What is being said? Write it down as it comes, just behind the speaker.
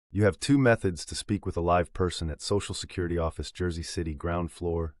You have two methods to speak with a live person at Social Security Office, Jersey City, ground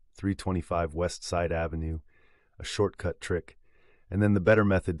floor, 325 West Side Avenue, a shortcut trick, and then the better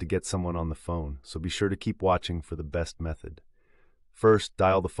method to get someone on the phone, so be sure to keep watching for the best method. First,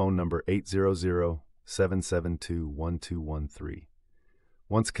 dial the phone number 800-772-1213.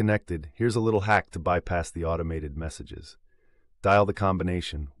 Once connected, here's a little hack to bypass the automated messages. Dial the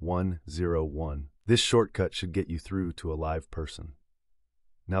combination 101. This shortcut should get you through to a live person.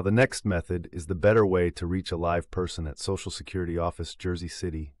 Now the next method is the better way to reach a live person at Social Security Office, Jersey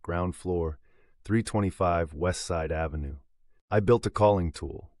City, ground floor, 325 West Side Avenue. I built a calling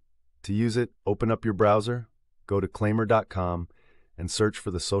tool. To use it, open up your browser, go to claimyr.com, and search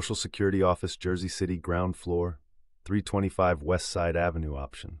for the Social Security Office, Jersey City, ground floor, 325 West Side Avenue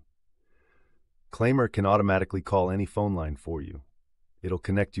option. Claimyr can automatically call any phone line for you. It'll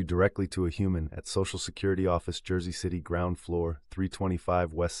connect you directly to a human at Social Security Office, Jersey City, ground floor,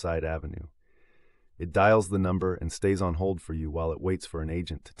 325 West Side Avenue. It dials the number and stays on hold for you while it waits for an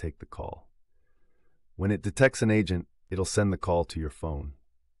agent to take the call. When it detects an agent, it'll send the call to your phone.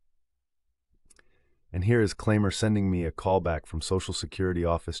 And here is Claimyr sending me a call back from Social Security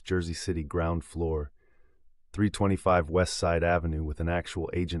Office, Jersey City, ground floor, 325 West Side Avenue, with an actual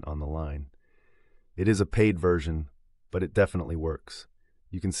agent on the line. It is a paid version, but it definitely works.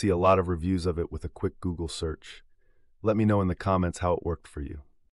 You can see a lot of reviews of it with a quick Google search. Let me know in the comments how it worked for you.